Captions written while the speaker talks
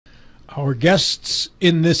Our guests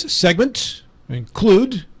in this segment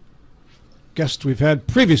include guests we've had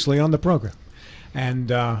previously on the program. And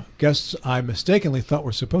guests I mistakenly thought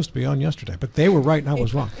were supposed to be on yesterday, but they were right and I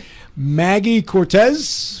was wrong. Maggie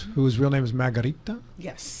Cortez, whose real name is Margarita.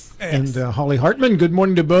 Yes. And Holly Hartman. Good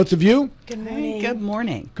morning to both of you. Good morning. Good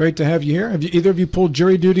morning. Great to have you here. Have either of you pulled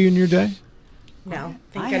jury duty in your day? No.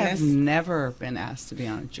 Thank I goodness. have never been asked to be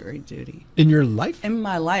on jury duty. In your life? In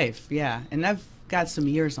my life, yeah. And I've got some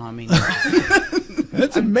years on me now.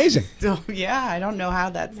 That's amazing. So, yeah, I don't know how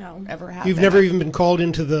that's ever happened. You've never even been called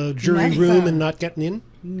into the jury room and not gotten in?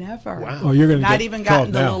 Never. Wow. Oh, you're going to not get even called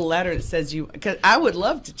gotten the now. little letter that says you, because I would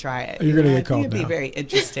love to try it. You're going to get I called think it'd now. be very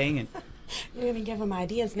interesting. And You're going to give them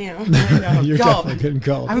ideas now. You're Go. definitely getting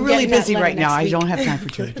called. I'm really getting that busy letter right now. next I week. don't have time for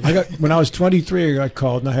jury duty. When I was 23, I got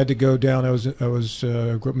called, and I had to go down. I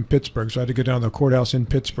grew up in Pittsburgh, so I had to go down to the courthouse in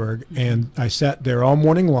Pittsburgh, and I sat there all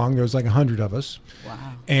morning long. There was like 100 of us,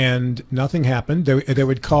 Wow. and nothing happened. They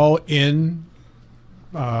would call in,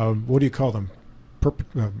 what do you call them?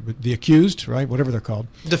 The accused, right? Whatever they're called.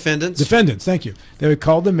 Defendants. Defendants, thank you. They would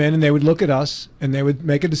call them in, and they would look at us, and they would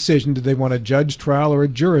make a decision. Did they want a judge trial or a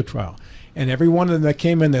jury trial? And every one of them that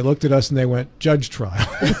came in, they looked at us, and they went, judge trial.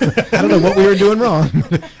 I don't know what we were doing wrong.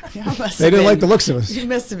 They didn't like the looks of us. You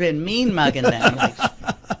must have been mean mugging them, like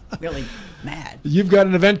really mad. You've got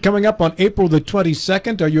an event coming up on April the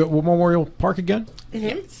 22nd. Are you at Memorial Park again?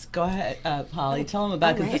 Yes, go ahead, Polly. Tell them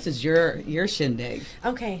about, because this is your shindig.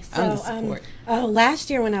 Okay, On the so support. last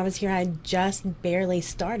year when I was here, I just barely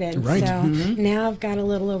started. Right. So now I've got a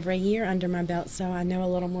little over a year under my belt, so I know a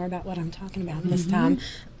little more about what I'm talking about this time.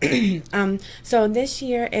 So this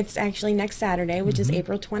year, it's actually next Saturday, which is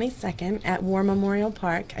April 22nd at War Memorial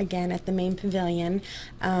Park, again at the main pavilion,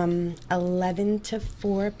 11 to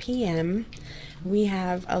 4 p.m. We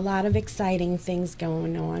have a lot of exciting things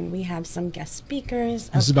going on. We have some guest speakers.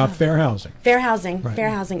 This is about fair housing. Fair housing, Right. fair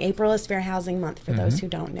housing. April is Fair Housing Month for those who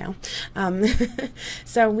don't know.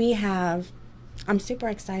 So we have, I'm super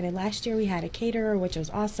excited. Last year we had a caterer, which was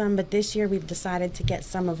awesome, but this year we've decided to get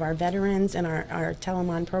some of our veterans and our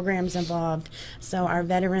Telamon programs involved. So our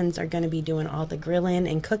veterans are going to be doing all the grilling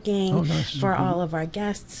and cooking for all of our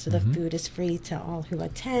guests. So the food is free to all who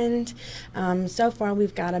attend. So far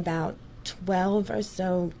we've got about 12 or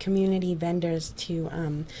so community vendors to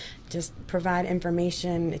just provide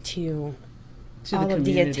information to all the of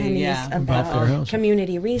the community, attendees yeah. About fair housing.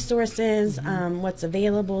 community resources, what's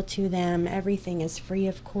available to them. Everything is free,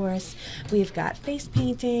 of course. We've got face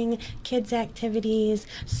painting, kids activities.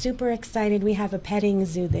 Super excited. We have a petting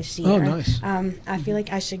zoo this year. Oh, nice. I feel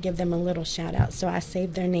like I should give them a little shout out, so I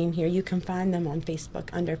saved their name here. You can find them on Facebook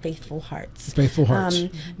under Faithful Hearts. Faithful Hearts.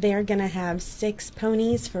 They're going to have 6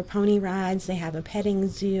 ponies for pony rides. They have a petting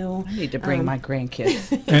zoo. I need to bring my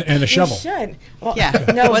grandkids. And a shovel. You should. Well, Yeah.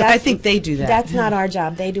 No, Well, I that's- think they do that. That's not our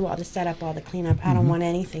job. They do all the setup, all the cleanup. I don't want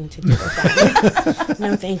anything to do with that.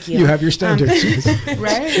 No, thank you. You have your standards.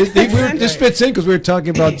 Right? This fits in because we were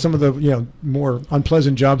talking about some of the more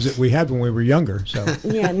unpleasant jobs that we had when we were younger. So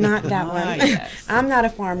Yeah, not that one. Yes. I'm not a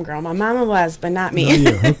farm girl. My mama was, but not me.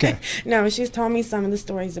 No, you. Okay. No, she's told me some of the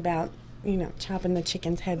stories about, chopping the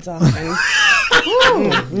chickens' heads off. And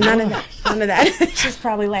none of that. None of that. She's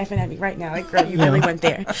probably laughing at me right now. Like, girl, you really went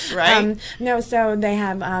there. Right. No, so they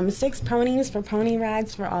have 6 ponies for pony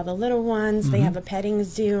rides for all the little ones. They have a petting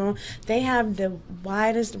zoo. They have the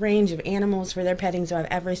widest range of animals for their petting zoo I've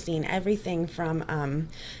ever seen. Everything from,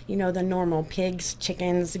 the normal pigs,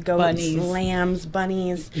 chickens, goats, Bunnies. lambs,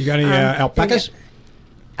 bunnies. You got any alpacas?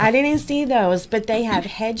 I didn't see those, but they have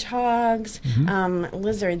hedgehogs,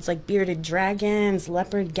 lizards like bearded dragons,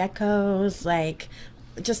 leopard geckos, like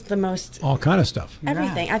just the most All kind of stuff.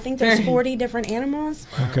 everything. I think there's 40 different animals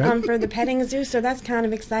Okay. for the petting zoo, so that's kind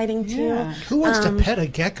of exciting too. Yeah. Who wants to pet a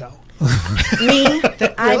gecko? Me,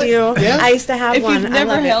 I do. Yeah? I used to have If one. you've I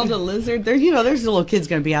never love held it. a lizard, there's little kids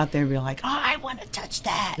going to be out there and be like, oh, I want to touch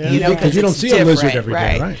that. Yeah. Because you don't it's see a lizard different, every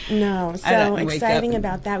day, right? No, I don't so wake up exciting and-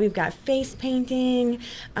 about that. We've got face painting.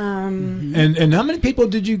 And how many people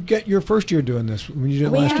did you get your first year doing this when you did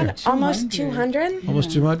it We last year? had almost 200.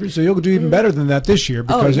 Almost 200. So you'll do even better than that this year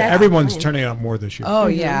because that's everyone's fine. turning out more this year. Oh,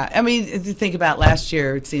 yeah. I mean, if you think about last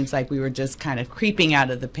year, it seems like we were just kind of creeping out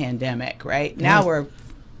of the pandemic, right? Now we're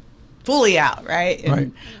fully out, right? And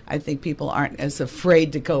Right. I think people aren't as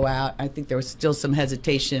afraid to go out. I think there was still some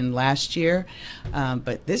hesitation last year.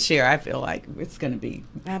 But this year, I feel like it's going to be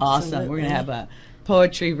awesome. We're going to have a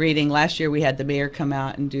poetry reading. Last year, we had the mayor come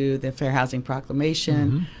out and do the Fair Housing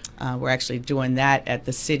Proclamation. We're actually doing that at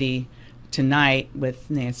the city tonight with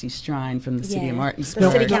Nancy Strine from the City of Martinsburg.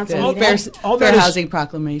 The City Council meeting. Fair Housing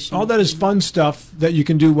Proclamation. All that is fun stuff that you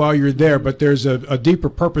can do while you're there, but there's a deeper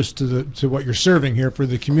purpose to what you're serving here for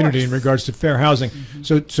the community in regards to fair housing.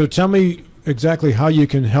 So tell me exactly how you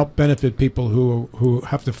can help benefit people who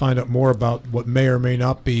have to find out more about what may or may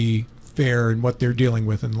not be fair and what they're dealing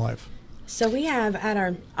with in life. So we have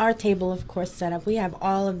at our table, of course, set up, we have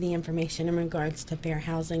all of the information in regards to fair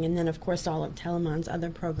housing, and then, of course, all of Telamon's other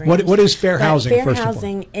programs. What is fair housing, fair first of all?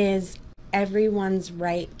 housing is everyone's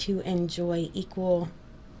right to enjoy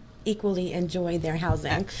equally enjoy their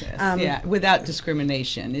housing. Access, without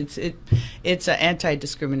discrimination. It's an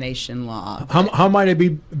anti-discrimination law. How might it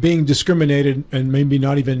be being discriminated and maybe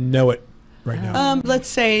not even know it right now? Let's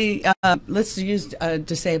say, let's use a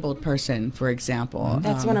disabled person, for example.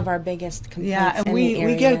 That's one of our biggest complaints. Yeah, and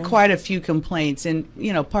we get quite a few complaints, and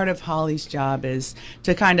part of Holly's job is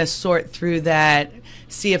to kind of sort through that,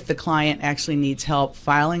 see if the client actually needs help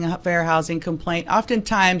filing a fair housing complaint.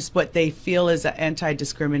 Oftentimes, what they feel is an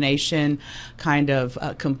anti-discrimination kind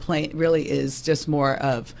of complaint really is just more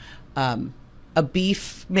of a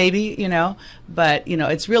beef, maybe, but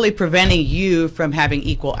it's really preventing you from having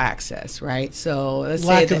equal access, right? So let's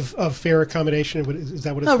lack say of fair accommodation, is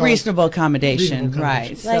that what it's called? Reasonable accommodation, Reasonable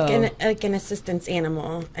accommodation. right? Like an assistance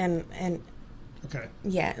animal, and okay,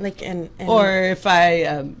 yeah, like and or if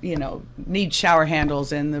I need shower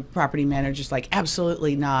handles and the property manager's like,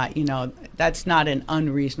 absolutely not, that's not an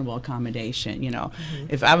unreasonable accommodation.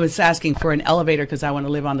 If I was asking for an elevator because I want to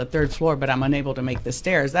live on the 3rd floor but I'm unable to make the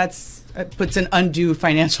stairs, that puts an undue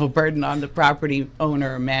financial burden on the property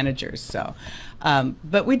owner or managers. So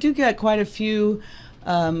but we do get quite a few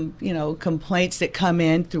complaints that come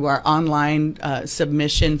in through our online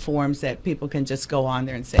submission forms that people can just go on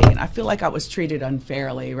there and say, I feel like I was treated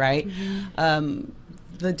unfairly, right?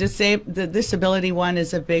 The disability one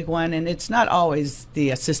is a big one, and it's not always the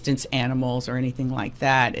assistance animals or anything like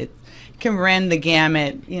that. It can run the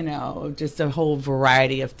gamut, just a whole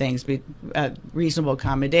variety of things. Reasonable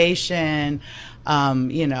accommodation,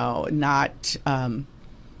 not.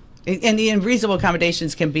 And the unreasonable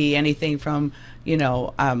accommodations can be anything from,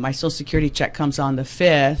 my Social Security check comes on the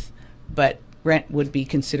 5th, but rent would be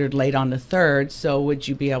considered late on the 3rd, so would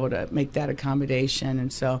you be able to make that accommodation?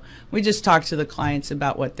 And so we just talk to the clients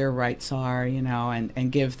about what their rights are,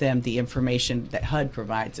 and give them the information that HUD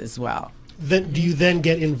provides as well. Then, do you then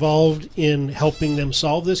get involved in helping them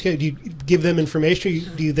solve this case? Do you give them information,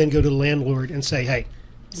 or do you then go to the landlord and say, hey,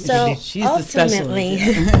 so she's the ultimately,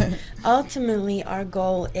 ultimately, our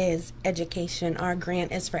goal is education. Our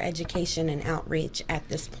grant is for education and outreach at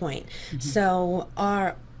this point. So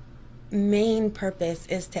our main purpose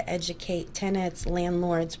is to educate tenants,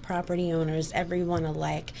 landlords, property owners, everyone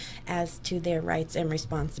alike, as to their rights and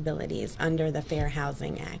responsibilities under the Fair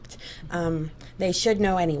Housing Act. They should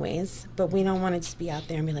know anyways, but we don't want to just be out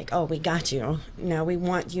there and be like, oh, we got you. No, we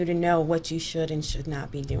want you to know what you should and should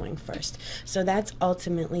not be doing first. So that's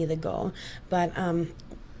ultimately the goal. But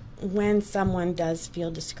when someone does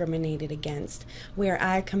feel discriminated against, where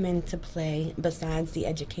I come into play, besides the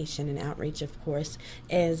education and outreach, of course,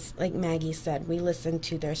 is, like Maggie said, we listen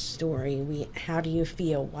to their story. How do you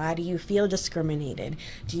feel? Why do you feel discriminated?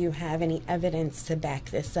 Do you have any evidence to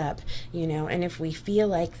back this up? And if we feel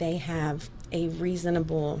like they have a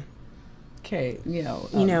reasonable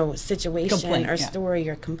situation complaint, or story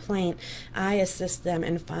or complaint, I assist them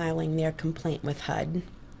in filing their complaint with HUD.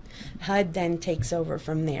 HUD then takes over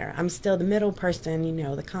from there. I'm still the middle person,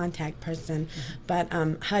 the contact person, but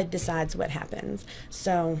HUD decides what happens.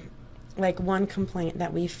 So like one complaint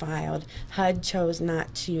that we filed, HUD chose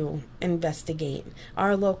not to investigate.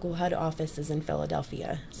 Our local HUD office is in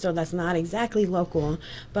Philadelphia, so that's not exactly local,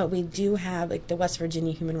 but we do have like the West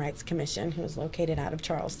Virginia Human Rights Commission, who is located out of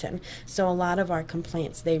Charleston. So a lot of our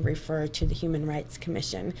complaints, they refer to the Human Rights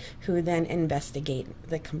Commission, who then investigate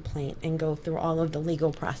the complaint and go through all of the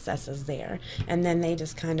legal processes there. And then they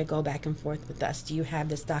just kind of go back and forth with us. Do you have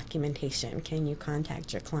this documentation? Can you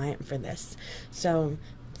contact your client for this? So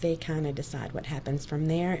they kind of decide what happens from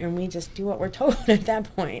there, and we just do what we're told at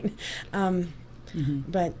that point.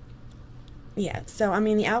 But yeah, so I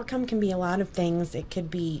mean, the outcome can be a lot of things. It could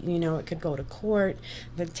be, it could go to court.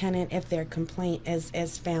 The tenant, if their complaint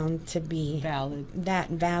is found to be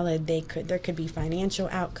valid, there could be financial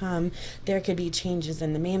outcome. There could be changes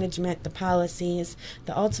in the management, the policies.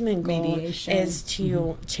 The ultimate goal is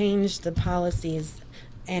to change the policies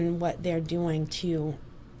and what they're doing to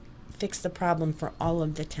fix the problem for all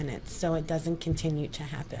of the tenants, so it doesn't continue to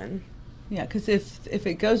happen. Yeah, because if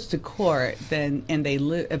it goes to court, then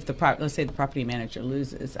let's say the property manager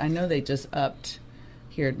loses. I know they just upped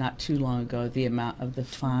here not too long ago the amount of the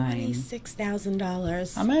fine.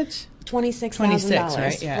 $26,000. How much? $26,000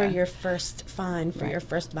 right? Yeah. for your first fine, for your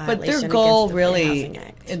first violation. But their goal against the Fair really Housing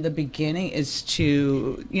Act. in the beginning is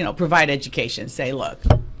to, provide education. Say, look,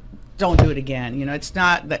 don't do it again. It's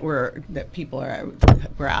not that we're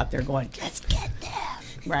out there going, let's get them,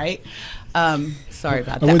 right? Sorry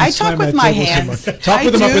about that. I talk with my hands. Talk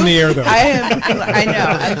with them up in the air, though. I know.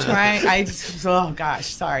 I'm trying. Oh gosh,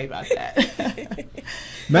 sorry about that.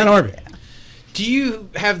 Matt Harvey. Do you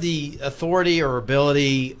have the authority or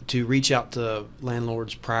ability to reach out to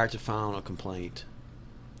landlords prior to filing a complaint?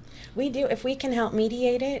 We do, if we can help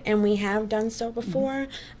mediate it, and we have done so before.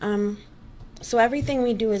 So everything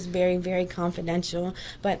we do is very, very confidential,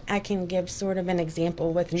 but I can give sort of an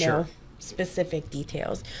example with no specific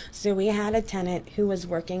details. So we had a tenant who was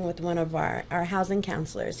working with one of our housing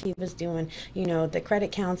counselors. He was doing, the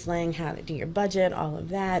credit counseling, how to do your budget, all of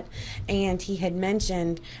that. And he had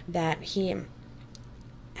mentioned that he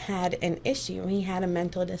had an issue. He had a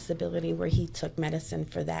mental disability where he took medicine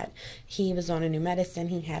for that. He was on a new medicine.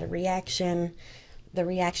 He had a reaction. The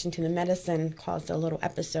reaction to the medicine caused a little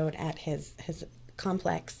episode at his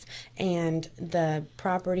complex, and the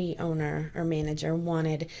property owner or manager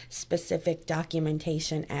wanted specific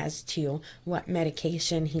documentation as to what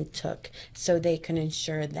medication he took so they could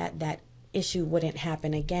ensure that that issue wouldn't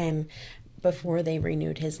happen again before they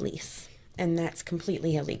renewed his lease. And that's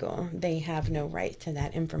completely illegal. They have no right to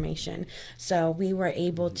that information. So we were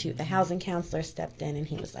able to, the housing counselor stepped in and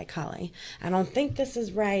he was like, Holly, I don't think this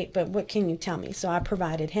is right, but what can you tell me? So I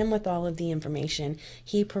provided him with all of the information.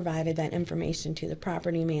 He provided that information to the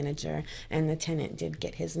property manager, and the tenant did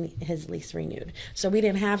get his lease renewed. So we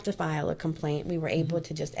didn't have to file a complaint. We were able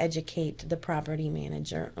to just educate the property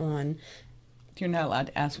manager on. You're not allowed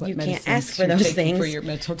to ask what you medicines can't ask for you're those taking things for your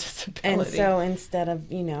mental disability. And so instead of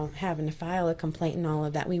having to file a complaint and all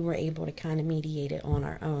of that, we were able to kind of mediate it on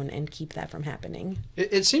our own and keep that from happening.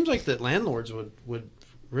 It seems like that landlords would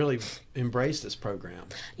really embrace this program.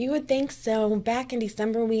 You would think so. Back in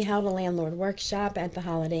December, we held a landlord workshop at the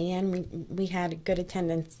Holiday Inn. We had good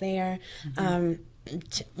attendance there.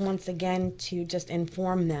 Once again, to just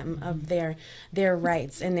inform them of their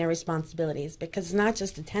rights and their responsibilities, because it's not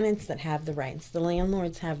just the tenants that have the rights, the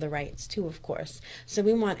landlords have the rights too, of course. So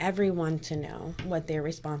we want everyone to know what their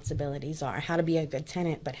responsibilities are, how to be a good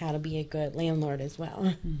tenant, but how to be a good landlord as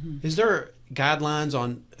well. Is there guidelines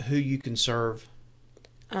on who you can serve?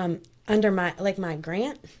 Under my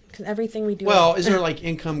grant, because everything we do. Well, is there like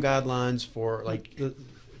income guidelines for like?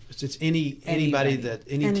 It's anybody that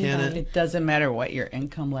any tenant. It doesn't matter what your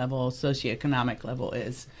income level, socioeconomic level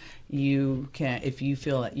is. You can, if you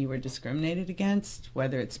feel that you were discriminated against,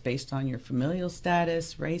 whether it's based on your familial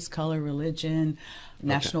status, race, color, religion,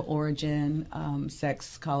 national origin,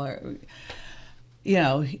 sex, color.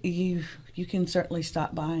 You can certainly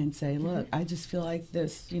stop by and say, look, I just feel like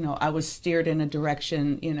this, I was steered in a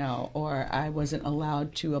direction, or I wasn't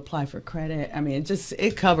allowed to apply for credit. I mean,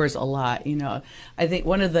 it covers a lot, I think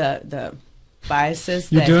one of the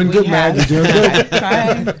biases You're that doing we good, have, Maggie. You're doing good.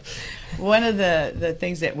 trying, one of the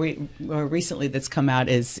things that we recently that's come out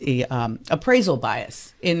is appraisal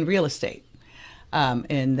bias in real estate.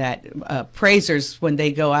 And that appraisers, when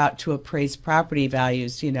they go out to appraise property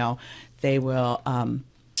values, they will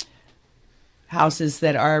houses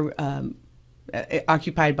that are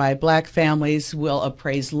occupied by black families will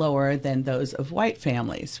appraise lower than those of white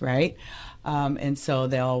families, right? And so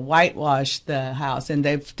they'll whitewash the house, and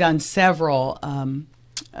they've done several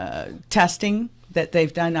testing that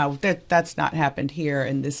they've done. Now, that's not happened here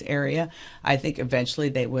in this area. I think eventually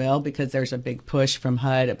they will, because there's a big push from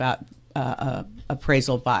HUD about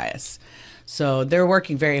appraisal bias. So they're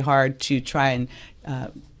working very hard to try and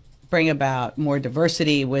bring about more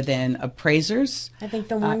diversity within appraisers. I think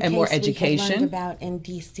the one and case more we education. had learned about in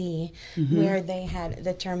D.C. where they had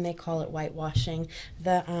the term, they call it whitewashing.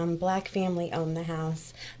 The black family owned the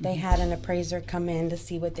house. They had an appraiser come in to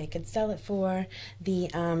see what they could sell it for.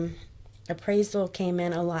 The appraisal came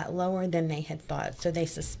in a lot lower than they had thought, so they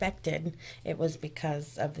suspected it was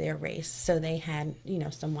because of their race. So they had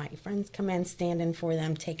some white friends come in, stand in for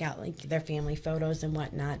them, take out like their family photos and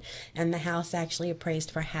whatnot, and the house actually appraised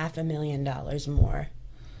for $500,000 more.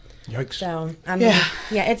 Yikes. So I mean,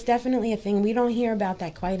 yeah, it's definitely a thing. We don't hear about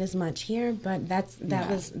that quite as much here, but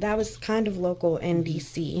that was kind of local in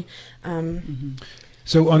DC.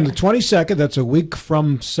 So on the 22nd, that's a week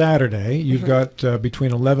from Saturday, you've got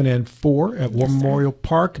between 11 and 4 at War Memorial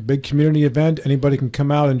Park, a big community event. Anybody can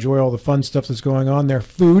come out, enjoy all the fun stuff that's going on there,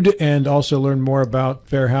 food, and also learn more about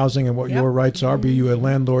fair housing and what your rights are, be you a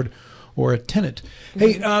landlord or a tenant.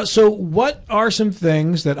 Hey, so what are some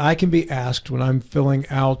things that I can be asked when I'm filling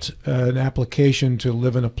out an application to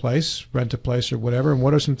live in a place, rent a place or whatever, and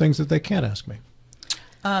what are some things that they can't ask me?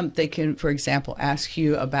 They can, for example, ask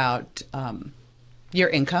you about your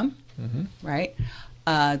income, right?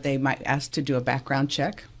 They might ask to do a background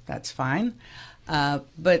check. That's fine.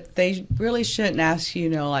 But they really shouldn't ask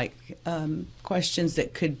you, questions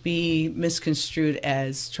that could be misconstrued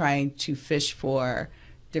as trying to fish for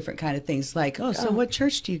different kind of things like, so what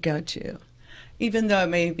church do you go to? Even though it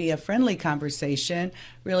may be a friendly conversation,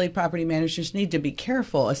 really property managers need to be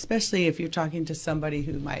careful, especially if you're talking to somebody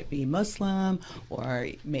who might be Muslim or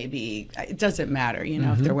maybe, it doesn't matter,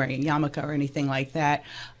 if they're wearing a yarmulke or anything like that.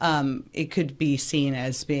 It could be seen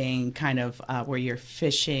as being kind of where you're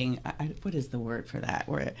fishing. What is the word for that?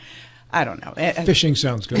 Where, I don't know. Fishing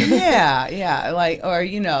sounds good. Yeah.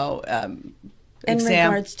 In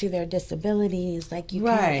regards to their disabilities, like you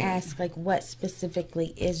Right. can't ask like what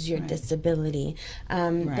specifically is your disability.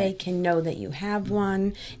 They can know that you have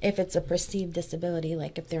one. If it's a perceived disability,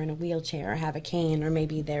 like if they're in a wheelchair or have a cane, or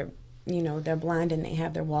maybe they're blind and they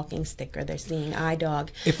have their walking stick or they're seeing eye dog.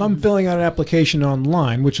 If I'm filling out an application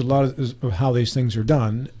online, which a lot of how these things are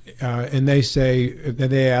done, and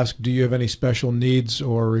they ask, do you have any special needs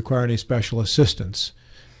or require any special assistance?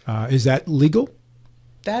 Is that legal?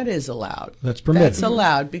 That is allowed. That's permitted. That's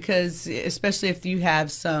allowed because, especially if you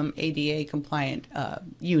have some ADA compliant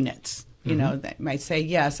units, that might say,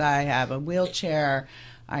 yes, I have a wheelchair,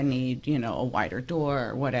 I need, a wider door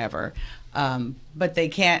or whatever. But they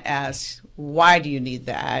can't ask, why do you need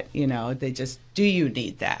that? They just, do you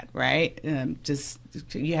need that, right?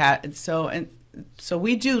 So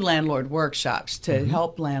we do landlord workshops to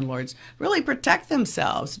help landlords really protect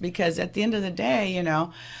themselves, because at the end of the day,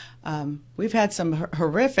 we've had some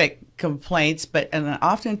horrific complaints, and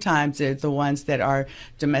oftentimes they're the ones that are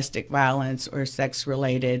domestic violence or sex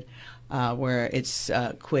related, where it's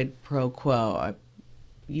quid pro quo.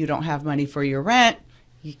 You don't have money for your rent.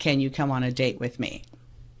 Can you come on a date with me?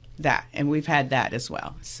 And we've had that as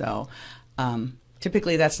well. So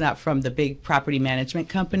typically that's not from the big property management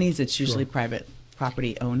companies. It's usually private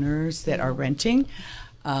property owners that are renting.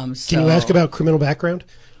 Can you ask about criminal background?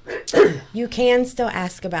 You can still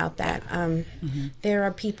ask about that. There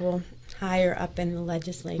are people higher up in the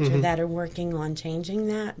legislature that are working on changing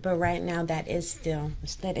that, but right now that is still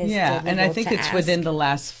still and I think it's ask. within the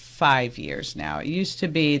last 5 years now. It used to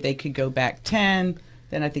be they could go back 10,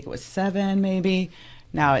 then I think it was 7 maybe.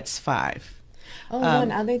 Now it's 5.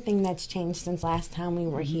 One other thing that's changed since last time we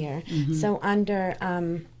were here. So under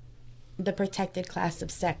the protected class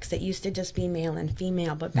of sex, it used to just be male and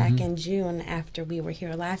female, but back in June, after we were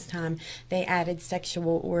here last time, they added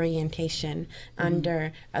sexual orientation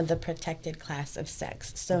under the protected class of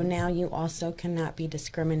sex. So now you also cannot be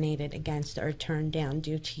discriminated against or turned down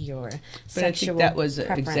due to your sexual But I think that was an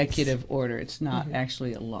preference. executive order. It's not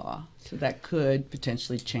actually a law. So that could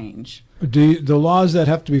potentially change. Do the laws that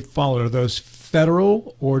have to be followed, are those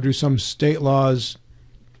federal, or do some state laws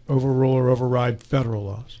overrule or override federal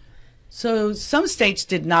laws? So some states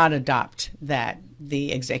did not adopt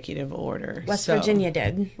the executive order. West Virginia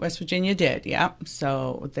did. West Virginia did, yeah.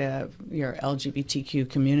 So your LGBTQ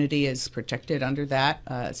community is protected under that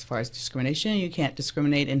as far as discrimination. You can't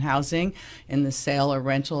discriminate in housing, in the sale or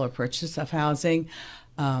rental or purchase of housing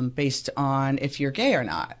based on if you're gay or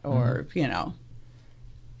not, or,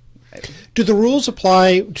 Do the rules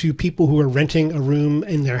apply to people who are renting a room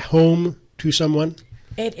in their home to someone?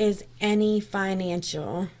 It is any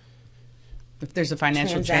financial. If there's a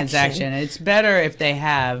financial transaction, it's better if they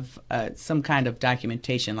have some kind of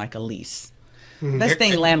documentation like a lease. Best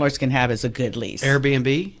thing landlords can have is a good lease.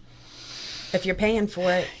 Airbnb? If you're paying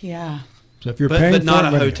for it. Yeah. So if you're paying But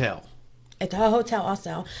not for a it, hotel. At a hotel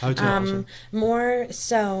also. More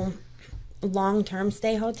so long-term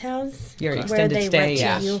stay hotels. Your where extended they stay, rent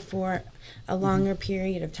yeah. you for a longer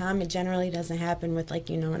period of time. It generally doesn't happen with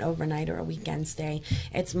an overnight or a weekend stay.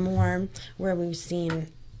 It's more where we've seen,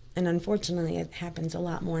 and unfortunately it happens a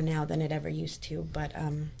lot more now than it ever used to, but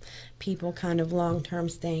people kind of long-term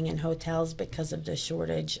staying in hotels because of the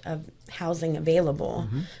shortage of housing available.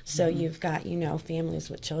 So you've got, families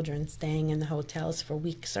with children staying in the hotels for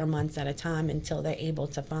weeks or months at a time until they're able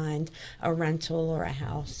to find a rental or a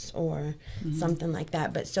house or something like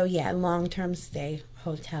that. But so yeah, long-term stay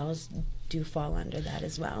hotels do fall under that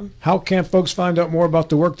as well. how can folks find out more about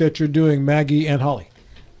the work that you're doing, Maggie and Holly?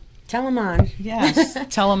 Telamon. Yes,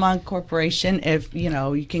 Telamon Corporation. If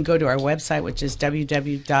you can go to our website, which is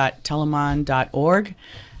www.telamon.org.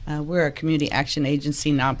 We're a community action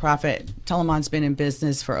agency, nonprofit. Telamon's been in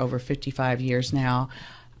business for over 55 years now.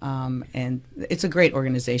 And it's a great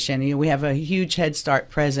organization. We have a huge Head Start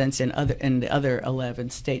presence in the other 11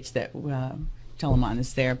 states that Telamon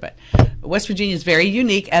is there, but West Virginia is very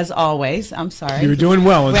unique as always. I'm sorry. You're doing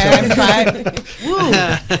well. We're at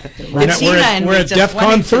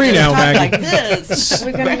DEFCON 3 now, Maggie. Like this.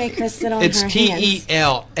 We're going to make her sit on It's her hands.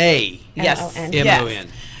 TELAMON. Yes. Yes.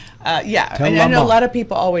 Yeah, and I know a lot of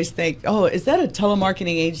people always think, "Oh, is that a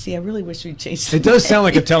telemarketing agency?" I really wish we'd changed It does sound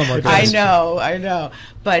like a telemarketer. I know.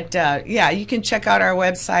 But yeah, you can check out our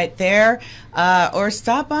website there, or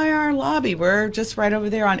stop by our lobby. We're just right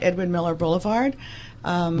over there on Edwin Miller Boulevard.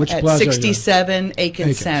 Which at plaza are you 67 Aiken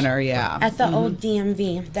Aikens. Center, yeah. At the old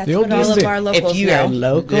DMV. That's The old what all DMV. of our locals If you know.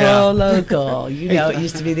 are local, you know it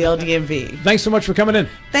used to be the old DMV. Thanks so much for coming in.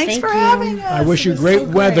 Thanks Thank for you. having us. I wish It you was great so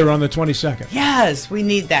weather on the 22nd. Yes, we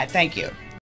need that. Thank you.